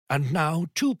And now,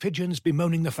 two pigeons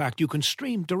bemoaning the fact you can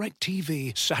stream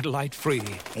DirecTV satellite-free.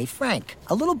 Hey, Frank,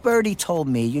 a little birdie told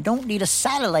me you don't need a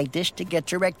satellite dish to get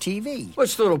DirecTV.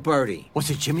 What's little birdie? Was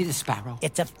it Jimmy the Sparrow?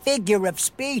 It's a figure of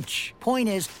speech. Point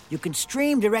is, you can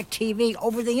stream DirecTV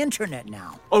over the internet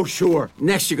now. Oh, sure.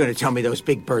 Next you're going to tell me those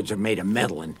big birds are made of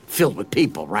metal and filled with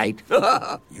people, right?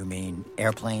 You mean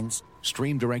airplanes?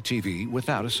 Stream DirecTV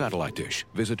without a satellite dish.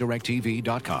 Visit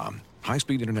DirecTV.com.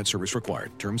 High-speed internet service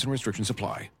required. Terms and restrictions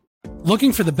apply.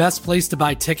 Looking for the best place to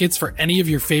buy tickets for any of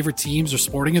your favorite teams or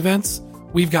sporting events?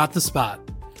 We've got the spot.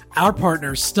 Our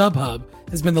partner, StubHub,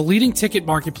 has been the leading ticket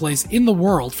marketplace in the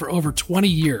world for over 20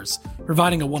 years,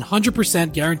 providing a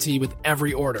 100% guarantee with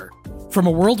every order. From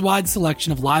a worldwide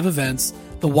selection of live events,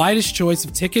 the widest choice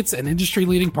of tickets, and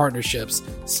industry-leading partnerships,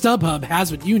 StubHub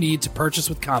has what you need to purchase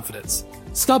with confidence.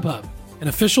 StubHub, an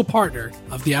official partner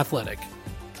of The Athletic.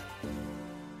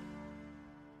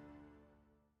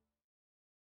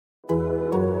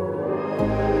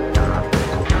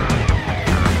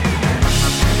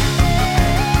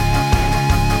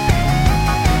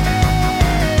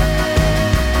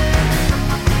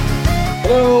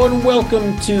 Hello and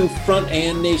welcome to Front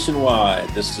and Nationwide.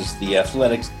 This is the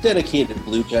Athletics dedicated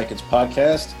Blue Jackets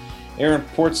podcast. Aaron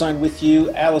Portzline with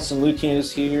you. Allison Lucan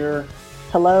is here.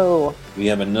 Hello. We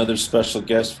have another special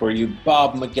guest for you.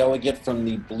 Bob McElligott from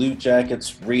the Blue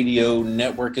Jackets Radio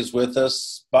Network is with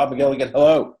us. Bob McElligott,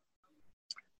 hello.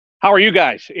 How are you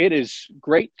guys? It is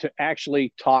great to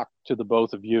actually talk to the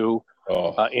both of you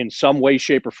in some way,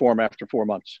 shape, or form after 4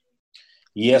 months.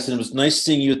 Yes, and it was nice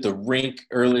seeing you at the rink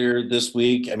earlier this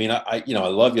week. I mean, I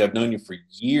love you. I've known you for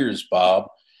years, Bob.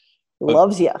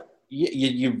 Loves you.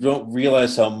 You don't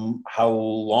realize how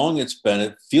long it's been.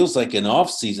 It feels like an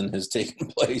off season has taken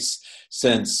place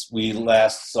since we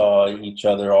last saw each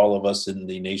other, all of us in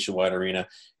the Nationwide Arena.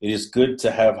 It is good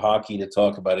to have hockey to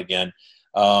talk about again.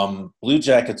 Blue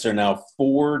Jackets are now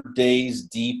 4 days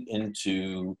deep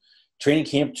into training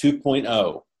camp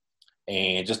 2.0.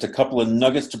 And just a couple of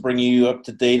nuggets to bring you up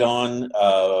to date on.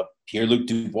 Pierre-Luc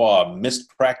Dubois missed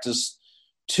practice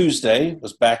Tuesday,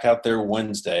 was back out there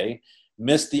Wednesday,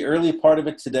 missed the early part of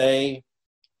it today,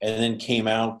 and then came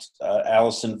out,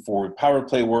 Allison, for power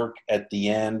play work at the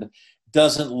end.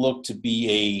 Doesn't look to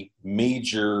be a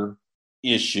major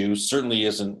issue. Certainly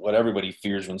isn't what everybody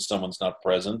fears when someone's not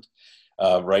present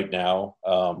right now.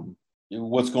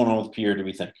 What's going on with Pierre, do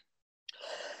we think?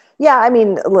 Yeah, I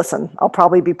mean, listen, I'll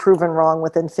probably be proven wrong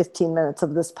within 15 minutes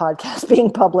of this podcast being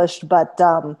published, but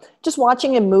just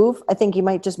watching him move, I think he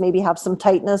might just maybe have some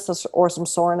tightness or some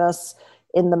soreness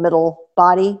in the middle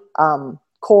body,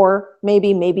 core, maybe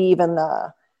even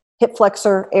the hip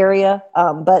flexor area.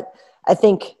 But I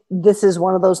think this is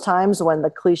one of those times when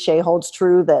the cliche holds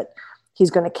true that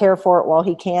he's going to care for it while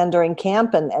he can during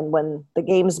camp, and when the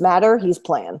games matter, he's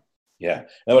playing. Yeah,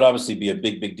 that would obviously be a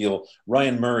big deal.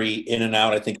 Ryan Murray, in and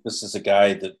out. I think this is a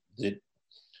guy that I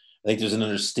think there's an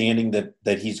understanding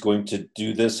that he's going to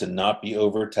do this and not be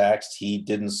overtaxed. He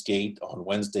didn't skate on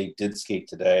Wednesday, did skate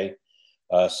today.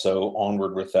 So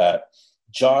onward with that.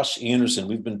 Josh Anderson,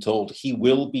 we've been told he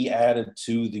will be added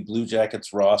to the Blue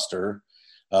Jackets roster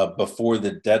before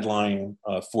the deadline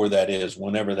for that is,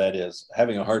 whenever that is.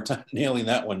 Having a hard time nailing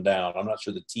that one down. I'm not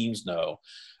sure the teams know.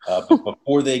 But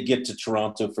before they get to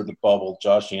Toronto for the bubble,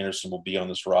 Josh Anderson will be on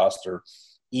this roster,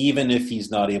 even if he's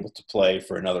not able to play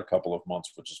for another couple of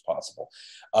months, which is possible.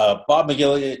 Bob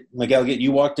McElligott,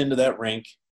 you walked into that rink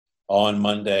on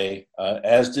Monday,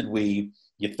 as did we.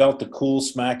 You felt the cool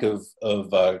smack of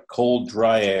cold,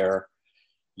 dry air.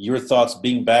 Your thoughts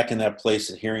being back in that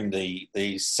place and hearing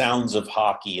the sounds of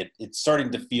hockey, it's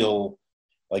starting to feel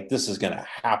like this is going to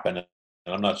happen. And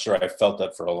I'm not sure I felt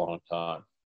that for a long time.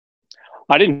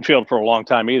 I didn't feel it for a long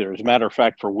time either. As a matter of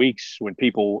fact, for weeks when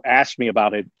people asked me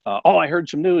about it, I heard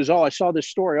some news. I saw this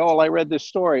story. I read this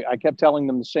story. I kept telling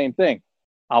them the same thing.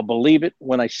 I'll believe it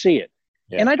when I see it.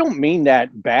 Yeah. And I don't mean that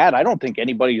bad. I don't think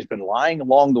anybody has been lying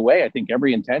along the way. I think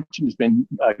every intention has been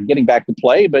getting back to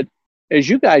play. But as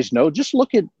you guys know, just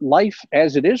look at life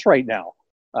as it is right now.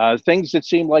 Things that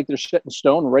seem like they're set in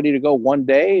stone, ready to go one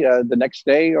day, the next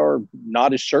day are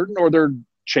not as certain, or they're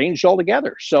changed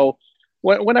altogether. So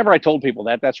whenever I told people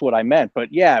that, that's what I meant.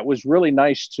 But yeah, it was really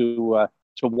nice to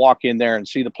walk in there and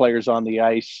see the players on the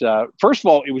ice. First of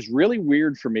all, it was really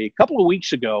weird for me. A couple of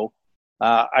weeks ago,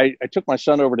 I took my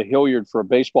son over to Hilliard for a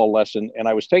baseball lesson, and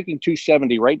I was taking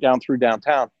 270 right down through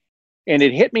downtown. And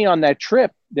it hit me on that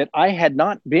trip that I had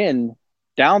not been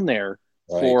down there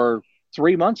for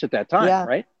 3 months at that time,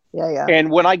 right? Yeah.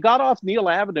 And when I got off Neal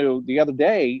Avenue the other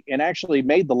day and actually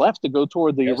made the left to go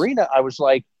toward the arena, I was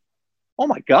like, oh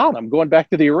my God, I'm going back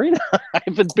to the arena. I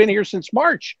haven't been here since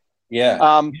March.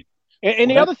 Yeah.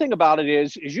 And the other thing about it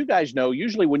is you guys know,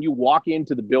 usually when you walk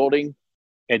into the building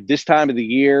at this time of the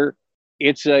year,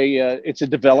 it's a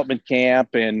development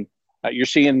camp, and you're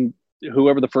seeing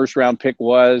whoever the first round pick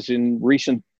was in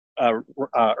recent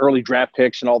early draft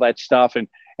picks and all that stuff. And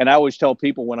I always tell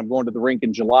people when I'm going to the rink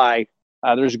in July,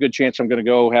 there's a good chance I'm going to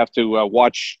go have to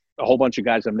watch a whole bunch of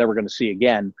guys I'm never going to see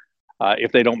again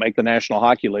if they don't make the National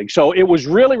Hockey League. So it was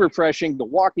really refreshing to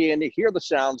walk in, to hear the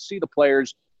sound, see the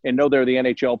players, and know they're the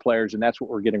NHL players, and that's what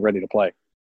we're getting ready to play.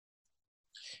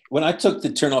 When I took the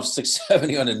turnoff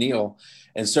 670 on a Neil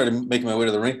and started making my way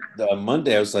to the rink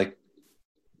Monday, I was like,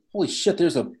 holy shit,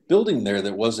 there's a building there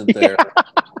that wasn't there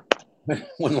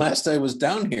when last I was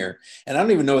down here. And I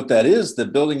don't even know what that is. The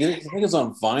building, I think it's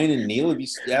on Vine and Neil.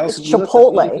 It's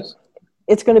Chipotle.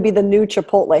 It's going to be the new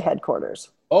Chipotle headquarters.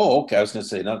 Oh, okay. I was going to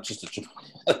say, not just a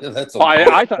Chipotle. That's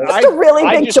I thought it's a really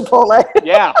big Chipotle.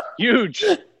 Yeah, huge.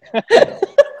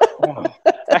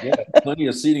 Yeah, plenty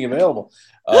of seating available.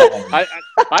 I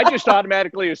just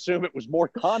automatically assume it was more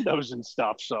condos and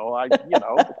stuff. So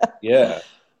Yeah,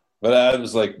 but I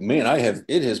was like, man,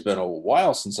 it has been a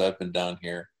while since I've been down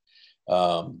here.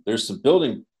 There's some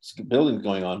building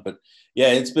going on, but yeah,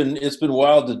 it's been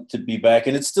wild to be back,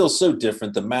 and it's still so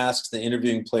different. The masks, the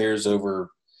interviewing players over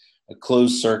a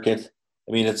closed circuit.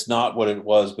 I mean, it's not what it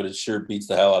was, but it sure beats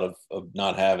the hell out of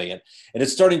not having it. And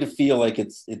it's starting to feel like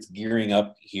it's gearing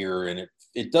up here, and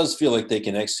it does feel like they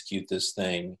can execute this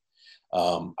thing.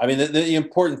 I mean, the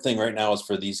important thing right now is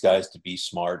for these guys to be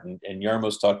smart. And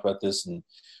Jarmo's talked about this, and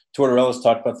Tortorella's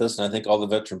talked about this, and I think all the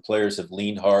veteran players have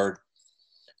leaned hard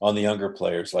on the younger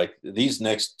players. Like, these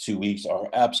next 2 weeks are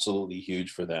absolutely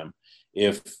huge for them.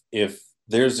 If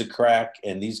there's a crack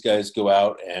and these guys go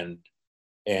out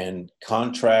and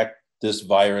contract this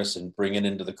virus and bring it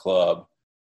into the club,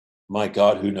 my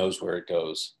God, who knows where it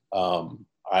goes?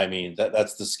 I mean,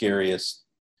 that's the scariest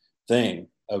thing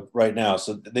right now.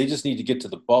 So they just need to get to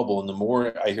the bubble. And the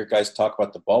more I hear guys talk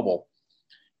about the bubble,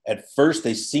 at first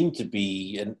they seem to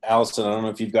be, and Allison, I don't know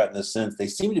if you've gotten this sense, they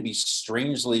seem to be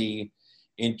strangely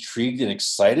intrigued and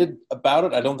excited about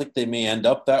it. I don't think they may end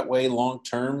up that way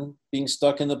long-term, being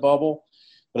stuck in the bubble.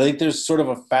 But I think there's sort of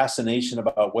a fascination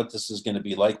about what this is going to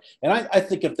be like. And I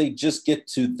think if they just get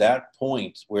to that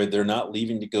point where they're not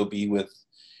leaving to go be with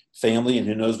family, and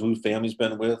who knows who family's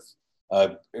been with,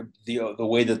 the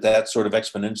way that sort of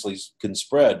exponentially can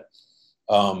spread,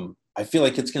 I feel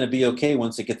like it's going to be okay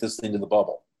once they get this thing to the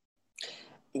bubble.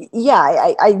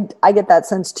 Yeah, I get that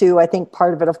sense too. I think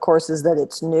part of it, of course, is that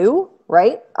it's new,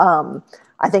 right?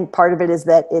 I think part of it is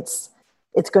that it's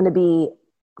going to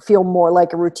feel more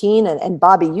like a routine. And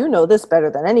Bobby, you know this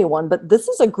better than anyone, but this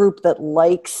is a group that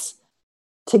likes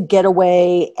to get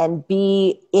away and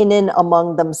be in and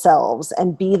among themselves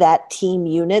and be that team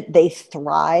unit. They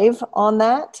thrive on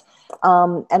that.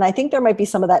 And I think there might be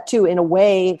some of that too, in a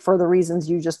way, for the reasons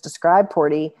you just described,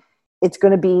 Porty. It's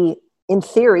going to be, in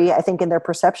theory, I think in their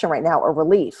perception right now, a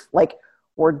relief. Like,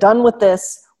 we're done with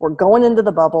this. We're going into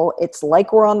the bubble. It's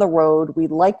like we're on the road. We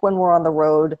like when we're on the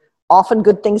road. Often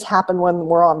good things happen when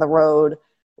we're on the road.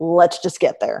 Let's just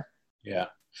get there. Yeah.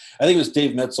 I think it was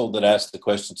Dave Metzel that asked the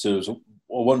question too. It was a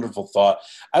wonderful thought.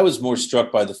 I was more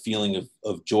struck by the feeling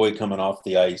of joy coming off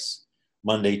the ice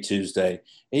Monday, Tuesday.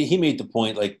 He made the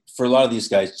point, like, for a lot of these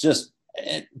guys, just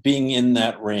being in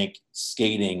that rink,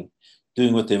 skating,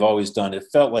 doing what they've always done, it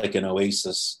felt like an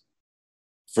oasis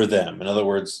for them. In other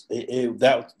words,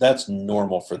 that's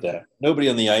normal for them. Nobody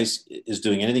on the ice is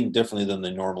doing anything differently than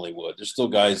they normally would. There's still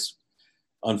guys,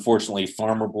 unfortunately,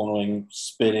 farmer blowing,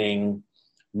 spitting.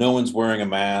 No one's wearing a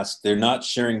mask. They're not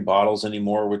sharing bottles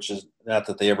anymore, which is not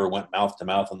that they ever went mouth to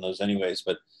mouth on those anyways,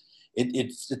 but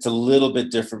it's a little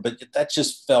bit different. But that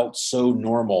just felt so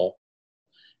normal,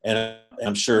 and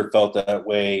I'm sure it felt that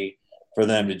way for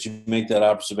them. Did you make that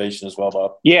observation as well,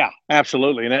 Bob? Yeah,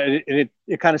 absolutely. And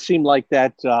it kind of seemed like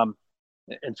that.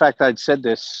 In fact, I'd said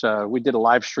this, we did a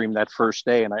live stream that first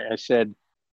day, and I said,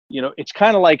 it's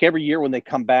kind of like every year when they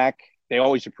come back, they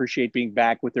always appreciate being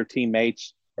back with their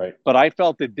teammates. Right. But I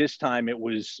felt that this time it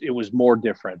was more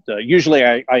different. Usually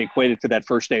I equate it to that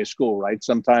first day of school, right?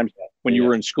 Sometimes when you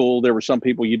were in school, there were some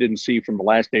people you didn't see from the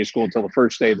last day of school until the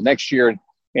first day of the next year,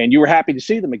 and you were happy to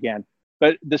see them again.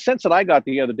 But the sense that I got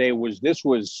the other day was this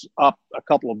was up a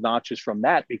couple of notches from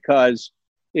that because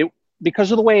of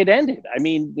the way it ended. I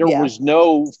mean, there was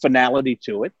no finality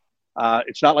to it.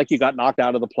 It's not like you got knocked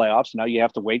out of the playoffs. Now you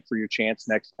have to wait for your chance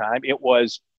next time. It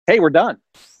was, hey, we're done.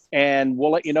 And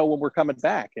we'll let you know when we're coming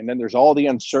back. And then there's all the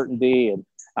uncertainty. And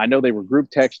I know they were group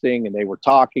texting and they were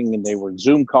talking and they were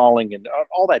Zoom calling and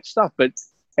all that stuff. But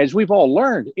as we've all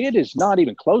learned, it is not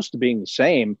even close to being the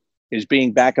same is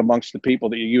being back amongst the people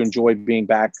that you enjoy being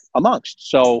back amongst.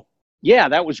 So, yeah,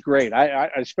 that was great. I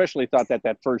especially thought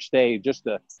that first day, just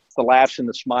the laughs and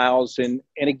the smiles. And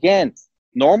again,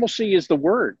 normalcy is the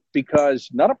word, because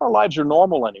none of our lives are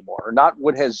normal anymore, or not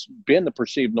what has been the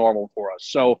perceived normal for us.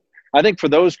 So I think for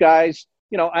those guys,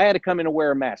 I had to come in and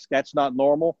wear a mask. That's not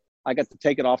normal. I got to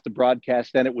take it off the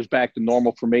broadcast. Then it was back to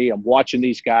normal for me. I'm watching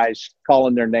these guys,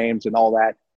 calling their names and all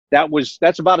that.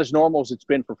 That's about as normal as it's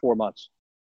been for 4 months.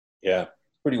 Yeah,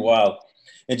 pretty wild.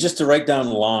 And just to write down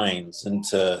lines and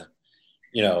to,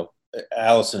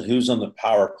 Allison, who's on the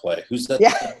power play? Who's that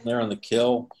down there on the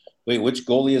kill? Wait, which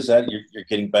goalie is that? You're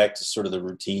getting back to sort of the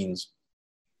routines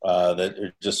that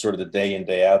are just sort of the day in,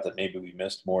 day out that maybe we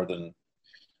missed more than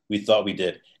we thought we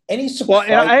did. Any surprise?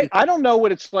 Well, and I don't know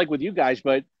what it's like with you guys,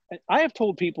 but I have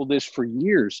told people this for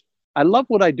years. I love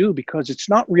what I do because it's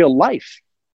not real life.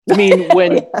 I mean,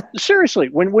 seriously,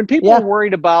 when people are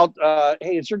worried about,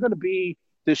 hey, is there going to be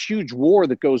this huge war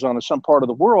that goes on in some part of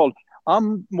the world?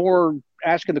 I'm more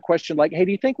asking the question like, hey,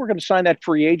 do you think we're going to sign that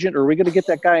free agent, or are we going to get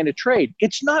that guy in a trade?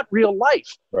 It's not real life.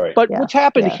 Right. But what's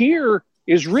happened here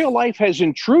is real life has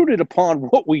intruded upon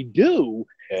what we do.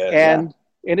 And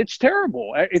it's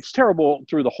terrible. It's terrible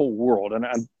through the whole world. And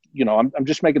I'm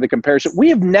just making the comparison. We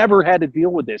have never had to deal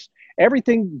with this.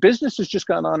 Business has just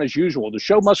gone on as usual. The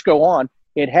show must go on.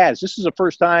 It has. This is the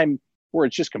first time where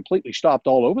it's just completely stopped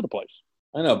all over the place.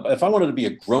 I know. If I wanted to be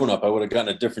a grown-up, I would have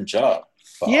gotten a different job.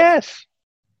 Bob. Yes.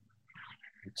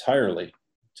 Entirely.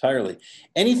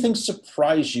 Anything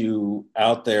surprise you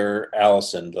out there,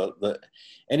 Allison?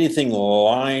 Anything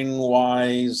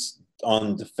line-wise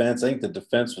on defense? I think the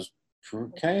defense was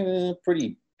kind of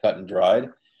pretty cut and dried.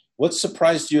 What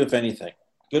surprised you, if anything,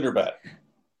 good or bad?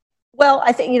 Well,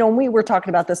 I think, we were talking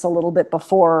about this a little bit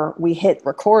before we hit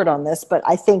record on this, but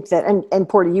I think that, and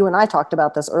Porter, you and I talked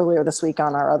about this earlier this week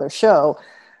on our other show.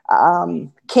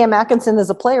 Cam Atkinson is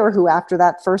a player who, after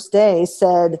that first day,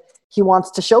 said he wants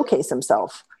to showcase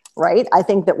himself, right? I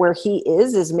think that where he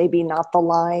is maybe not the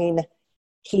line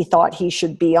he thought he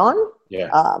should be on. Yeah.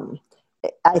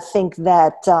 I think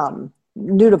that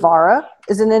Nudavara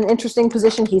is in an interesting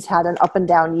position. He's had an up and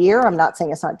down year. I'm not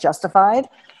saying it's not justified.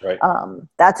 Right.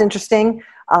 That's interesting.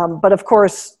 But of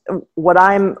course, what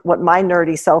my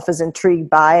nerdy self is intrigued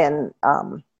by, and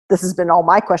this has been all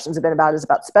my questions have been about, is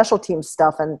about special team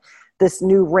stuff and this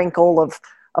new wrinkle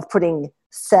of putting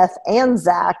Seth and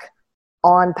Zach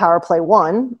on power play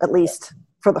 1, at least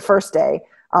for the first day.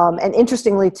 And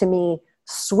interestingly to me,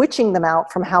 switching them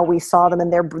out from how we saw them in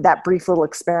that brief little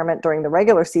experiment during the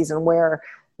regular season, where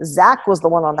Zach was the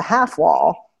one on the half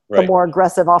wall, the more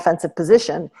aggressive offensive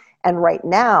position. And right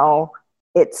now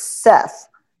it's Seth.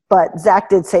 But Zach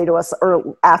did say to us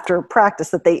after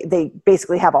practice that they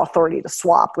basically have authority to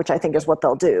swap, which I think is what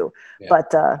they'll do. Yeah.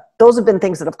 But those have been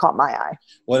things that have caught my eye.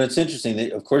 Well, it's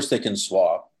interesting. Of course they can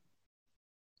swap,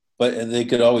 but they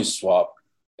could always swap,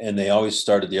 and they always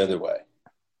started the other way.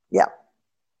 Yeah.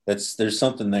 There's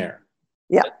something there.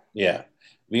 Yeah. Yeah. It'd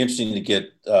be interesting to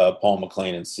get Paul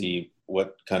McLean and see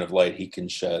what kind of light he can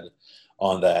shed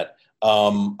on that.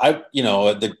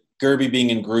 The Gerby being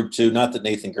in Group 2, not that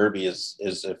Nathan Gerby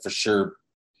is a for sure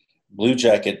Blue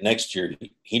Jacket next year.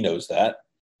 He knows that.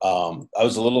 I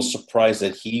was a little surprised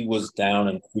that he was down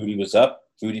and Foudy was up,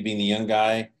 Foudy being the young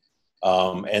guy.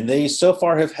 And they so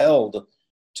far have held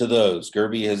to those.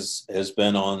 Gerby has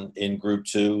been in Group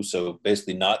 2, so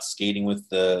basically not skating with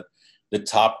the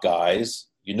top guys.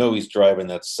 He's driving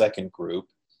that second group.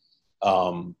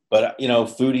 But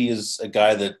Foudy is a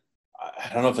guy that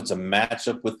I don't know if it's a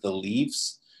matchup with the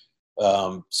Leafs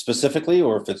specifically,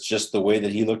 or if it's just the way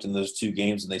that he looked in those 2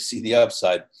 games and they see the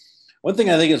upside. One thing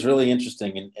I think is really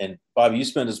interesting, and Bob, you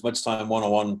spend as much time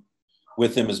one-on-one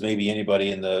with him as maybe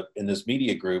anybody in this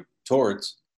media group,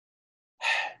 Torts.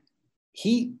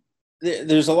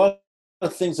 There's a lot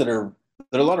of things there are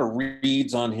a lot of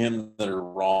reads on him that are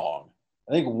wrong.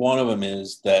 I think one of them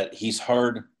is that he is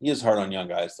hard on young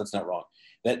guys. That's not wrong.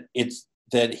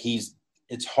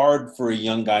 It's hard for a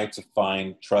young guy to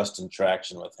find trust and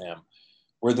traction with him.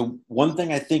 Where the one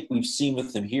thing I think we've seen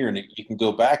with him here, and you can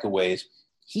go back a ways,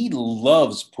 he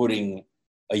loves putting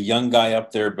a young guy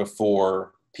up there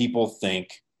before people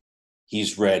think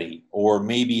he's ready or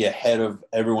maybe ahead of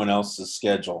everyone else's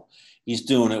schedule. He's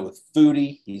doing it with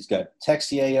Foudy. He's got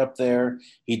Texier up there.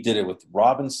 He did it with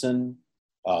Robinson.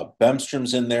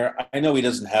 Bemstrom's in there. I know he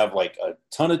doesn't have like a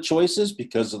ton of choices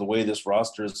because of the way this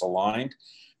roster is aligned,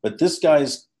 but this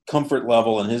guy's comfort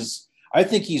level and I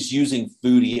think he's using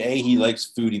Foudy. He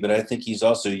likes Foudy, but I think he's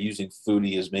also using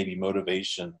Foudy as maybe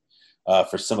motivation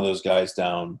for some of those guys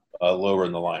down lower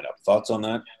in the lineup. Thoughts on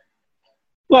that?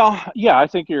 Well, yeah, I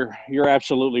think you're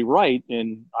absolutely right,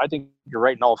 and I think you're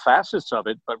right in all facets of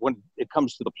it. But when it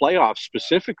comes to the playoffs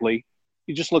specifically,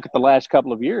 you just look at the last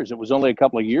couple of years. It was only a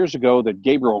couple of years ago that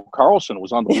Gabriel Carlson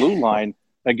was on the blue line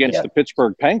against the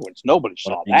Pittsburgh Penguins. Nobody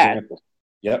saw that. Example.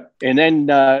 Yep. And then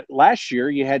last year,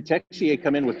 you had Texier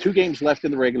come in with 2 games left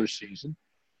in the regular season,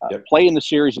 play in the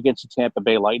series against the Tampa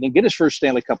Bay Lightning, get his first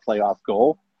Stanley Cup playoff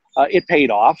goal. It paid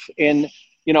off. And,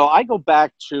 I go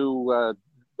back to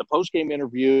the post-game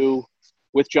interview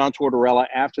with John Tortorella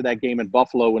after that game in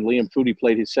Buffalo when Liam Foudy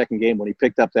played his second game when he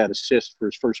picked up that assist for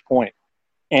his first point.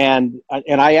 And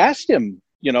I asked him,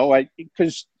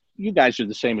 because you guys are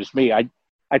the same as me.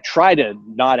 I try to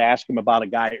not ask him about a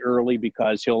guy early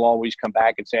because he'll always come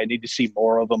back and say, I need to see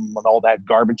more of him and all that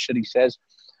garbage that he says.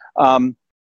 And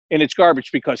it's garbage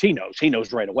because he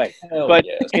knows right away. But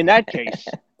in that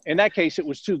case, it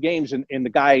was 2 games and the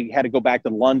guy had to go back to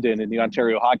London in the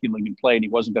Ontario Hockey League and play, and he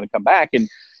wasn't going to come back.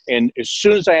 And as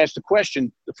soon as I asked the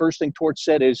question, the first thing Torch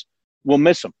said is, we'll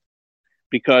miss him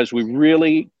because we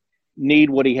really need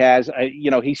what he has.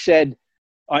 He said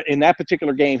in that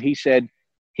particular game, he said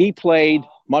he played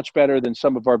much better than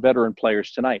some of our veteran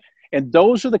players tonight. And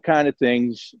those are the kind of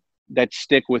things that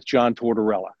stick with John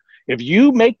Tortorella. If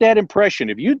you make that impression,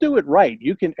 if you do it right,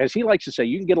 you can, as he likes to say,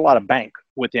 you can get a lot of bank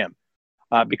with him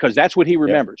because that's what he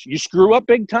remembers. You screw up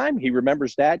big time, he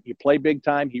remembers that. You play big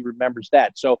time, he remembers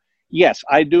that. So, yes,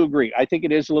 I do agree. I think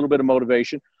it is a little bit of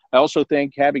motivation. I also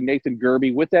think having Nathan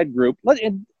Gerbe with that group,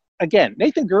 and again,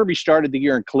 Nathan Gerbe started the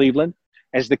year in Cleveland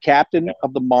as the captain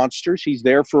of the Monsters. He's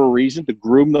there for a reason, to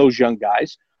groom those young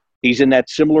guys. He's in that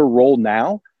similar role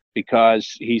now because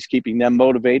he's keeping them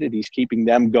motivated, he's keeping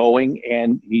them going,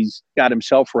 and he's got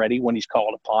himself ready when he's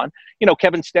called upon.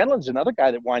 Kevin Stenlund's another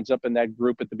guy that winds up in that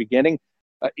group at the beginning.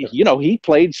 He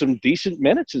played some decent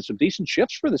minutes and some decent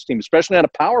shifts for this team, especially on a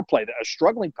power play, a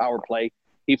struggling power play.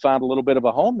 He found a little bit of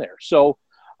a home there. So,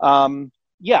 I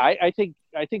think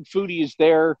Foudy is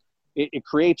there. It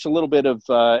creates a little bit of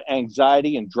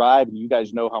anxiety and drive, and you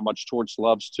guys know how much Torch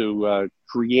loves to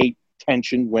create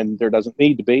tension when there doesn't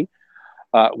need to be.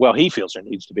 He feels there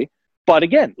needs to be. But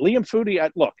again, Liam Foudy,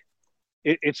 look,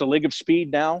 it's a league of speed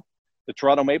now. The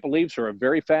Toronto Maple Leafs are a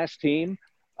very fast team.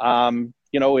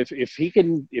 If he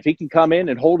can come in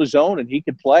and hold his own and he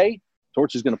can play,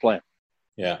 Torch is going to play him.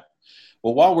 Yeah.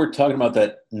 Well, while we're talking about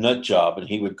that nut job, and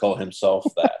he would call himself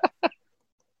that,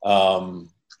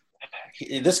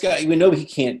 this guy, we know he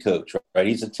can't coach, right?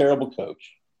 He's a terrible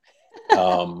coach.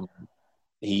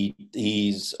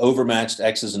 He's overmatched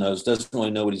X's and O's, doesn't really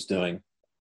know what he's doing.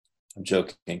 I'm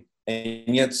joking.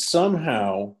 And yet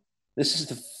somehow, this is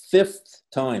the 5th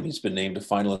time he's been named a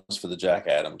finalist for the Jack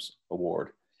Adams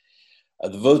Award.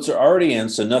 The votes are already in,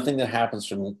 so nothing that happens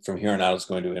from here on out is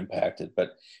going to impact it.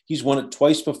 But he's won it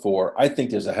twice before. I think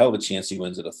there's a hell of a chance he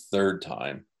wins it a 3rd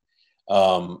time.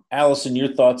 Allison,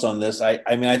 your thoughts on this? I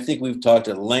think we've talked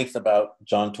at length about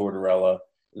John Tortorella,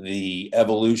 the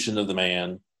evolution of the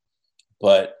man.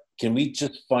 But can we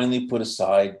just finally put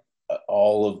aside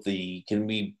can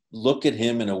we look at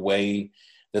him in a way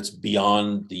that's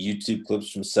beyond the YouTube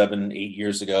clips from 7-8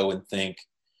 years ago and think,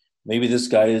 maybe this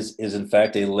guy is in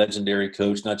fact a legendary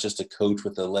coach, not just a coach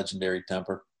with a legendary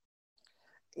temper?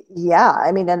 Yeah,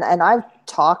 and I've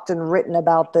talked and written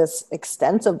about this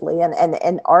extensively,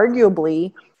 and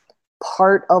arguably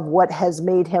part of what has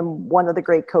made him one of the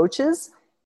great coaches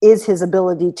is his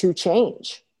ability to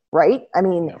change, right?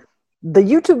 The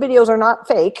YouTube videos are not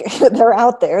fake. They're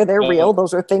out there. They're real.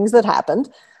 Those are things that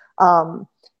happened.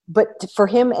 But for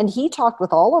him, and he talked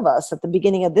with all of us at the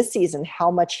beginning of this season, how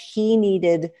much he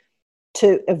needed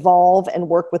to evolve and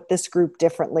work with this group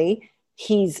differently.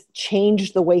 He's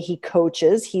changed the way he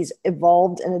coaches. He's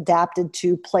evolved and adapted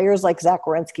to players like Zach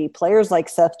Werenski, players like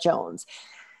Seth Jones.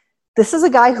 This is a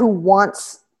guy who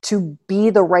wants to be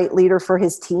the right leader for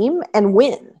his team and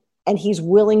win. And he's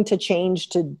willing to change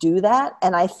to do that.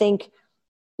 And I think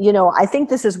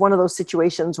this is one of those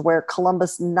situations where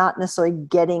Columbus not necessarily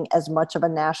getting as much of a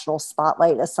national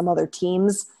spotlight as some other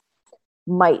teams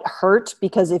might hurt,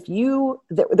 because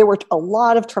there were a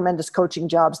lot of tremendous coaching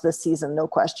jobs this season, no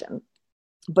question.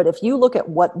 But if you look at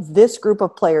what this group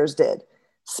of players did,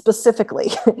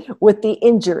 specifically with the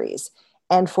injuries,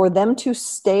 and for them to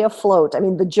stay afloat,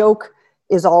 the joke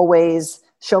is always,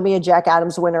 show me a Jack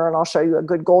Adams winner and I'll show you a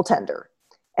good goaltender.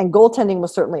 And goaltending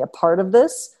was certainly a part of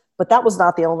this, but that was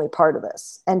not the only part of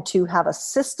this. And to have a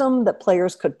system that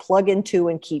players could plug into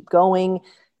and keep going,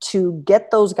 to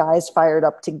get those guys fired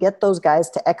up, to get those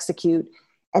guys to execute,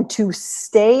 and to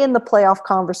stay in the playoff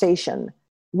conversation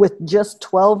with just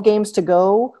 12 games to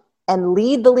go and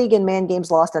lead the league in man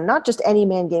games lost, and not just any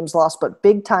man games lost, but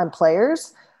big time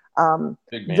players.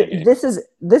 Big man game. This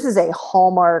is a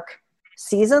hallmark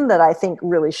season that I think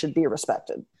really should be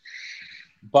respected.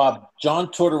 Bob, John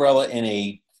Tortorella in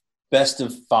a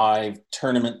best-of-5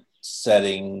 tournament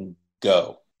setting,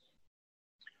 go.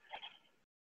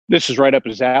 This is right up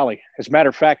his alley. As a matter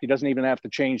of fact, he doesn't even have to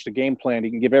change the game plan.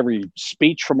 He can give every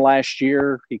speech from last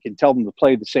year. He can tell them to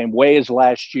play the same way as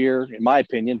last year, in my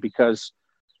opinion, because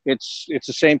it's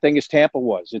the same thing as Tampa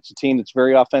was. It's a team that's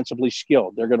very offensively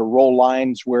skilled. They're going to roll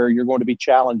lines where you're going to be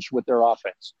challenged with their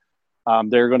offense.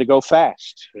 They're going to go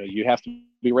fast. You have to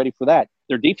be ready for that.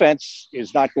 Their defense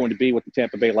is not going to be what the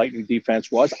Tampa Bay Lightning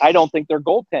defense was. I don't think their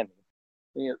goaltending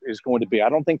is going to be. I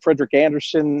don't think Frederik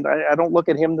Andersen, I don't look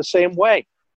at him the same way.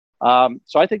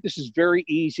 So I think this is very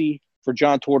easy for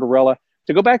John Tortorella.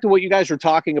 To go back to what you guys were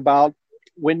talking about,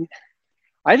 when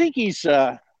I think he's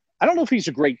I don't know if he's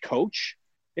a great coach.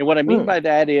 And what I mean by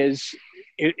that is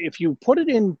if you put it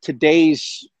in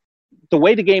the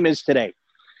way the game is today,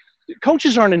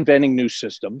 coaches aren't inventing new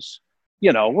systems.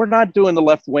 You know, we're not doing the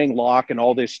left wing lock and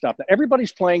all this stuff.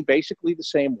 Everybody's playing basically the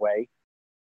same way.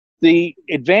 The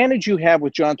advantage you have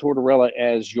with John Tortorella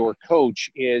as your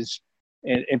coach is,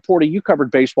 and Porty, you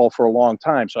covered baseball for a long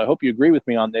time, so I hope you agree with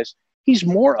me on this. He's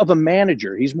more of a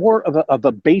manager. He's more of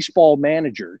a baseball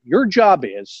manager. Your job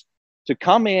is to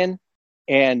come in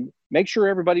and make sure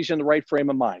everybody's in the right frame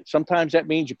of mind. Sometimes that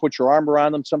means you put your arm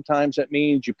around them. Sometimes that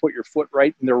means you put your foot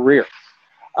right in their rear.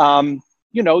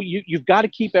 You know, you've got to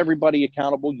keep everybody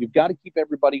accountable. You've got to keep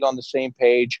everybody on the same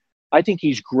page. I think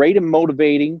he's great at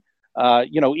motivating.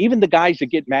 You know, even the guys that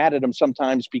get mad at him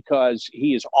sometimes because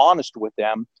he is honest with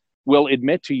them will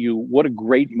admit to you what a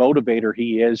great motivator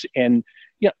he is. And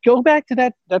yeah, go back to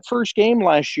that first game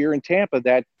last year in Tampa,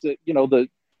 that you know,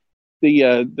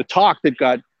 the talk that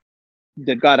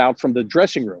got out from the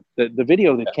dressing room, the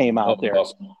video that came out there.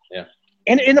 Yeah.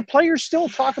 And the players still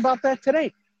talk about that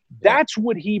today. That's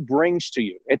what he brings to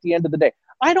you at the end of the day.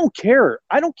 I don't care.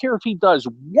 I don't care if he does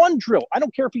one drill. I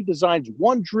don't care if he designs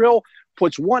one drill,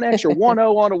 puts one X or one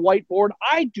O on a whiteboard.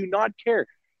 I do not care,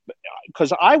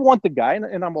 because I want the guy,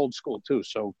 and I'm old school too,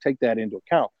 so take that into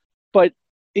account. But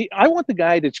I want the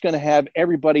guy that's going to have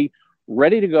everybody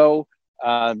ready to go,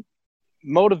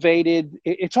 motivated.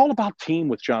 It's all about team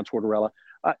with John Tortorella.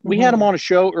 We had him on a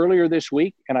show earlier this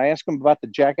week, and I asked him about the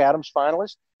Jack Adams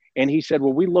finalist. And he said,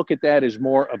 well, we look at that as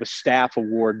more of a staff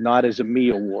award, not as a me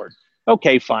award.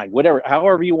 Okay, fine, whatever,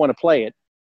 however you want to play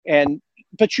it.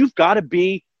 But you've got to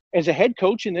be, as a head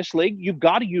coach in this league, you've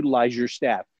got to utilize your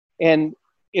staff. And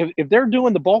if they're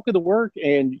doing the bulk of the work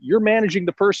and you're managing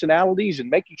the personalities and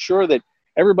making sure that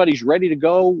everybody's ready to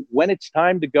go when it's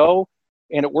time to go,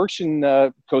 and it works in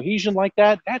cohesion like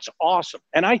that, that's awesome.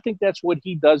 And I think that's what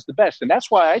he does the best. And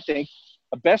that's why I think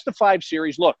a best-of-5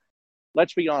 series, look,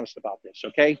 let's be honest about this,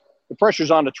 okay? The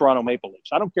pressure's on the Toronto Maple Leafs.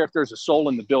 I don't care if there's a soul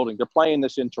in the building. They're playing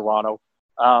this in Toronto.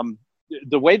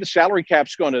 The way the salary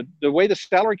cap's going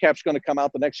to come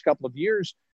out the next couple of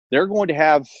years, they're going to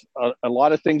have a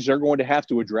lot of things they're going to have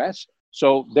to address.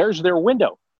 So there's their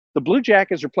window. The Blue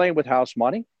Jackets are playing with house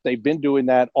money. They've been doing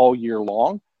that all year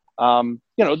long. You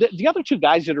know, the other two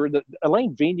guys that are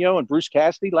Alain Vigneault and Bruce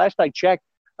Cassidy, last I checked,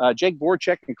 Jake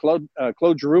Voracek and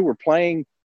Claude Giroux were playing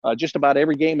just about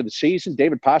every game of the season.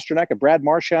 David Pastrnak and Brad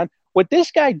Marchand. What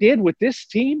this guy did with this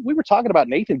team, we were talking about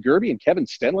Nathan Gerbe and Kevin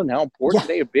Stenlund, how important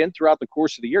they have been throughout the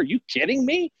course of the year. Are you kidding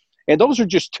me? And those are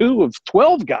just 2 of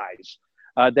 12 guys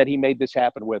that he made this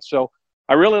happen with. So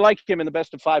I really like him in the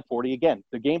best-of-5, 40. Again,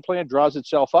 the game plan draws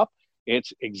itself up.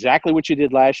 It's exactly what you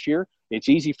did last year. It's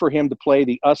easy for him to play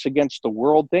the us against the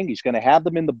world thing. He's going to have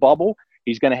them in the bubble.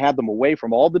 He's going to have them away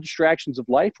from all the distractions of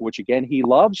life, which, again, he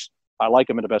loves. I like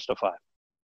him in the best-of-5.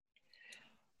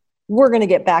 We're going to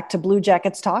get back to Blue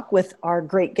Jackets talk with our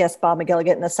great guest, Bob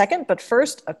McElligott, in a second. But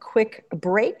first, a quick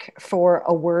break for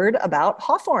a word about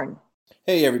Hawthorne.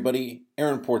 Hey, everybody.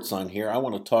 Aaron Portzline here. I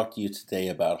want to talk to you today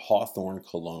about Hawthorne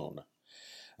Cologne.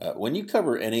 When you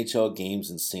cover NHL games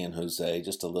in San Jose,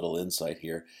 just a little insight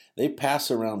here, they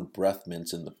pass around breath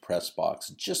mints in the press box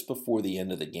just before the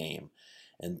end of the game.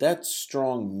 And that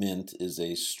strong mint is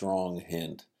a strong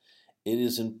hint. It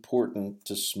is important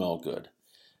to smell good.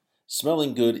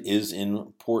 Smelling good is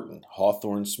important.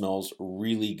 Hawthorne smells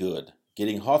really good.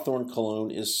 Getting Hawthorne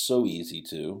Cologne is so easy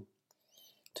too.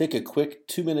 Take a quick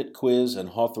 2-minute quiz and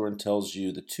Hawthorne tells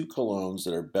you the 2 colognes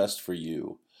that are best for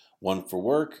you. One for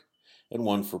work and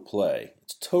one for play.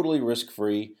 It's totally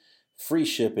risk-free, free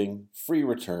shipping, free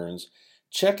returns.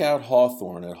 Check out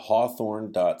Hawthorne at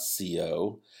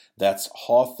hawthorne.co. That's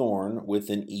Hawthorne with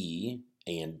an E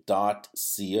and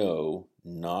 .co,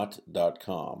 not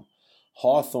 .com.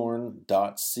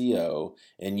 hawthorne.co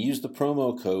and use the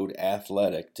promo code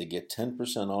ATHLETIC to get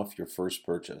 10% off your first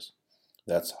purchase.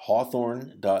 That's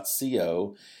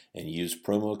hawthorne.co and use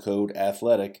promo code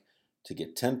ATHLETIC to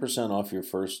get 10% off your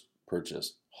first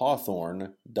purchase.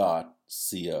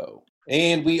 hawthorne.co.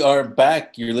 And we are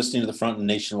back. You're listening to the Front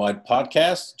Nationwide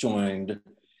podcast, joined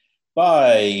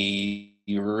by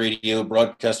your radio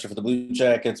broadcaster for the Blue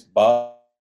Jackets, Bob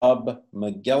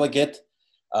McElligott.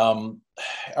 All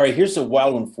right, here's a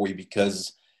wild one for you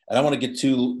because I don't want to get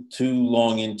too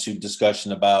long into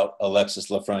discussion about Alexis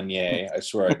Lafreniere. I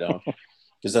swear I don't,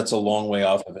 because that's a long way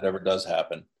off if it ever does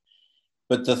happen.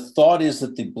 But the thought is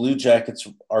that the Blue Jackets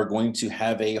are going to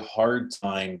have a hard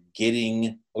time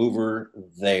getting over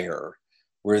there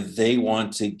where they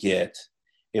want to get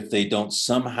if they don't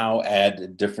somehow add a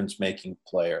difference-making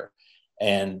player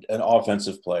and an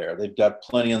offensive player. They've got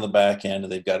plenty on the back end,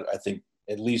 and they've got, I think,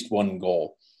 at least one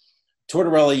goal.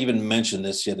 Tortorella even mentioned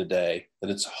this the other day, that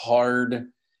it's hard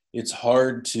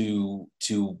to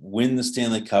win the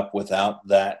Stanley Cup without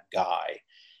that guy.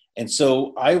 And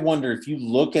so I wonder if you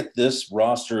look at this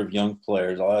roster of young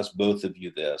players, I'll ask both of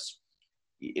you this.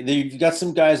 You've got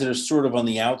some guys that are sort of on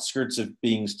the outskirts of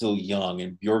being still young,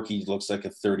 and Bjorky looks like a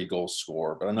 30-goal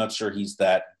scorer, but I'm not sure he's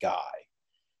that guy.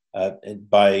 And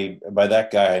by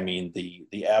that guy, I mean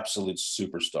the absolute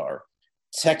superstar.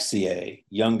 Texier,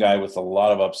 young guy with a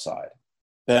lot of upside.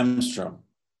 Bemstrom,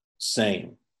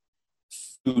 same.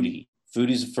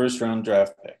 Foodie's a first-round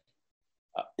draft pick.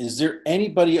 Is there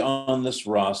anybody on this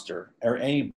roster or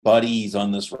any buddies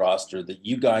on this roster that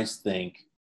you guys think,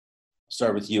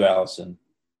 start with you, Allison,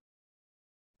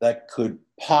 that could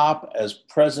pop as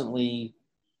presently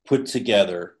put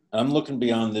together? I'm looking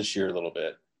beyond this year a little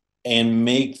bit and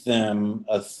make them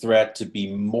a threat to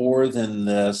be more than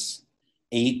this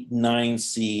 8-9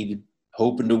 seed,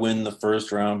 hoping to win the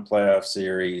first round playoff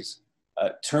series,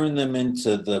 turn them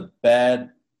into the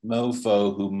bad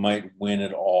mofo who might win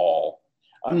it all.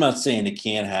 I'm not saying it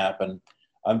can't happen.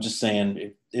 I'm just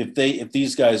saying if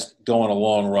these guys go on a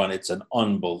long run, it's an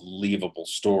unbelievable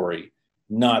story,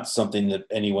 not something that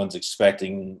anyone's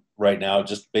expecting right now,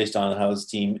 just based on how this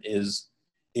team is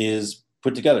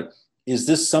put together. Is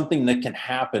this something that can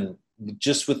happen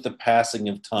just with the passing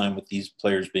of time with these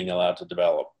players being allowed to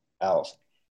develop? Alice?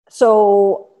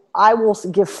 So I will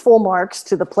give full marks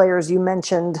to the players you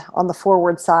mentioned on the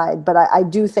forward side, but I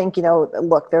do think,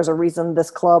 look, there's a reason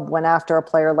this club went after a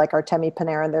player like Artemi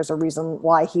Panarin. There's a reason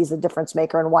why he's a difference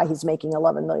maker and why he's making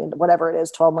 $11 million, whatever it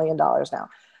is, $12 million now.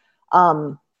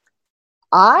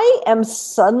 I am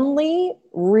suddenly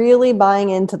really buying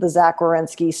into the Zach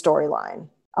Werenski storyline.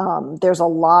 There's a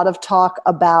lot of talk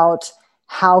about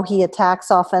how he attacks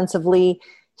offensively.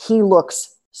 He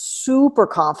looks super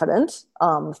confident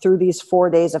through these 4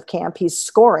 days of camp. He's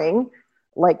scoring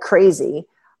like crazy.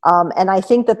 And I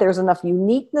think that there's enough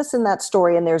uniqueness in that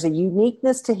story, and there's a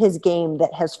uniqueness to his game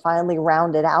that has finally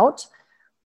rounded out,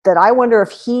 that I wonder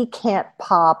if he can't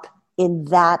pop in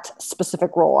that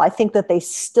specific role. I think that they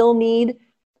still need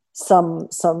some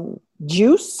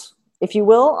juice, if you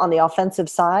will, on the offensive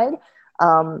side.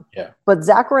 But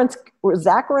Zach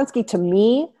Werenski to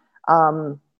me,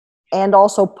 and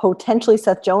also potentially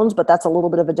Seth Jones, but that's a little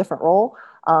bit of a different role,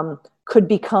 could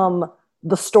become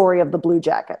the story of the Blue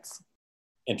Jackets.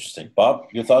 Interesting. Bob,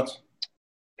 your thoughts?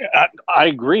 I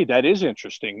agree. That is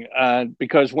interesting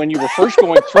because when you were first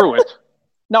going through it,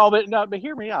 but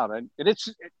hear me out. And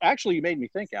actually, you made me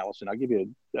think, Allison. I'll give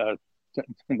you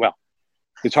well,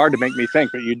 it's hard to make me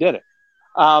think, but you did it.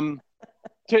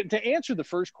 To answer the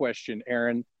first question,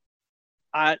 Aaron,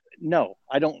 no,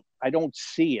 I don't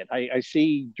see it. I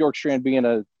see Bjorkstrand being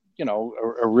a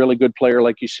really good player,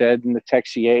 like you said, in the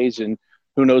Texiers, and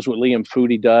who knows what Liam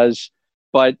Foudy does.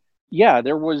 But yeah,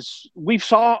 we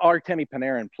saw Artemi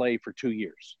Panarin play for 2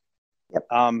 years. Yep.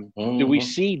 Do we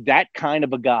see that kind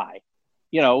of a guy?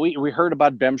 We heard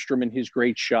about Bemstrom and his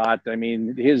great shot. I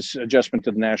mean, his adjustment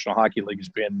to the National Hockey League has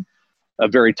been a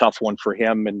very tough one for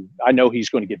him. And I know he's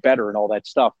going to get better and all that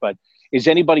stuff, but is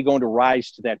anybody going to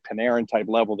rise to that Panarin type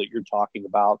level that you're talking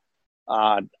about?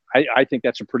 I think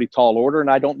that's a pretty tall order, and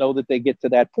I don't know that they get to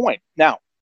that point. Now,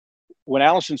 when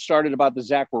Allison started about the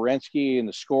Zach Werenski and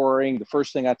the scoring, the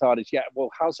first thing I thought is,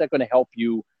 how's that going to help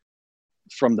you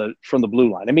from the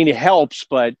blue line? I mean, it helps,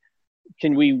 but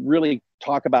can we really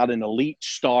talk about an elite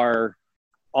star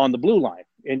on the blue line?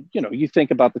 And, you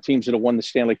think about the teams that have won the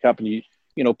Stanley Cup,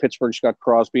 and Pittsburgh's got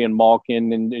Crosby and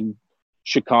Malkin, and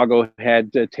Chicago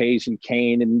had Taves and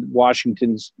Kane, and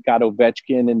Washington's got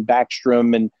Ovechkin and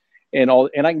Backstrom and all,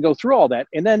 and I can go through all that.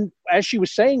 And then as she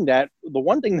was saying that, the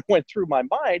one thing that went through my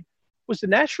mind was the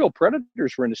Nashville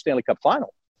Predators were in the Stanley Cup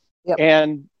final. Yep.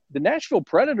 And the Nashville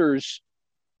Predators,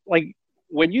 like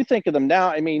when you think of them now,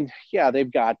 I mean, yeah,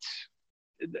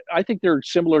 I think they're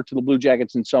similar to the Blue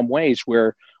Jackets in some ways,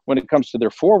 where when it comes to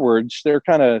their forwards, they're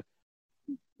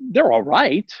all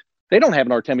right. They don't have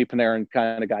an Artemi Panarin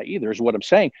kind of guy either, is what I'm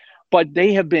saying. But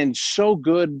they have been so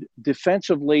good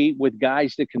defensively with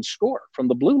guys that can score from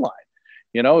the blue line.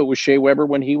 You know, it was Shea Weber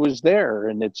when he was there,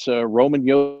 and it's Roman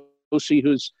Josi,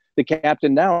 who's the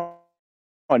captain now,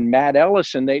 and Matt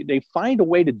Ellis, and they find a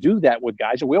way to do that with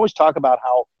guys. And we always talk about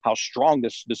how strong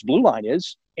this blue line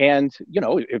is. And, you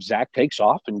know, if Zach takes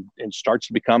off and starts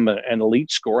to become an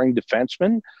elite scoring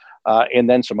defenseman, and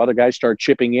then some other guys start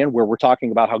chipping in, where we're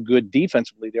talking about how good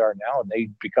defensively they are now, and they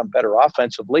become better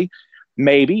offensively,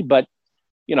 maybe. But,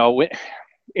 you know,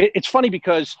 it's funny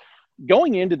because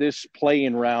going into this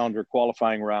play-in round or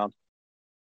qualifying round,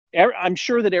 I'm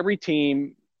sure that every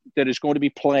team that is going to be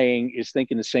playing is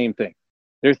thinking the same thing.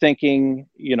 They're thinking,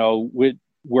 you know,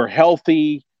 we're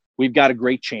healthy, we've got a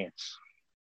great chance.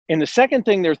 And the second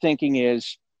thing they're thinking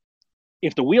is,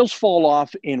 if the wheels fall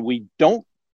off and we don't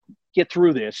get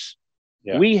through this,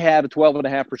 we have a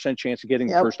 12.5% chance of getting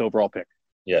the first overall pick.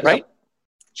 Yes. Right?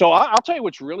 So I'll tell you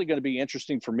what's really going to be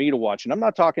interesting for me to watch. And I'm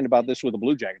not talking about this with the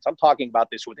Blue Jackets. I'm talking about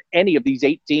this with any of these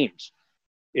 8 teams.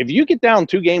 If you get down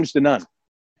 2-0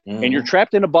 and you're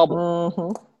trapped in a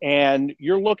bubble and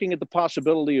you're looking at the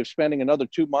possibility of spending another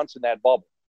 2 months in that bubble,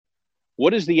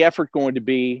 what is the effort going to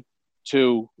be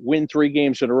to win 3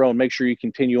 games in a row and make sure you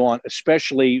continue on,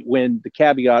 especially when the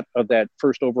caveat of that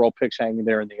first overall pick's hanging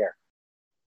there in the air?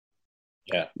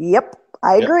 Yeah. Yep.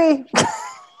 I agree.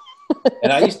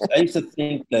 And I used to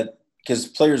think that, because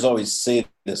players always say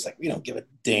this, like, we don't give a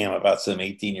damn about some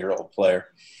 18-year-old player.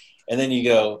 And then you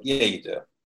go, yeah, you do.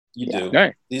 You do.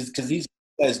 Right. Because these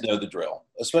guys know the drill,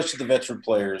 especially the veteran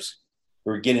players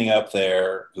who are getting up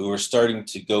there, who are starting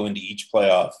to go into each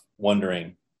playoff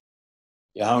wondering,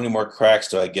 how many more cracks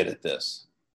do I get at this?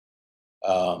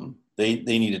 They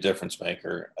need a difference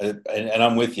maker. And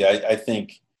I'm with you. I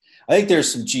think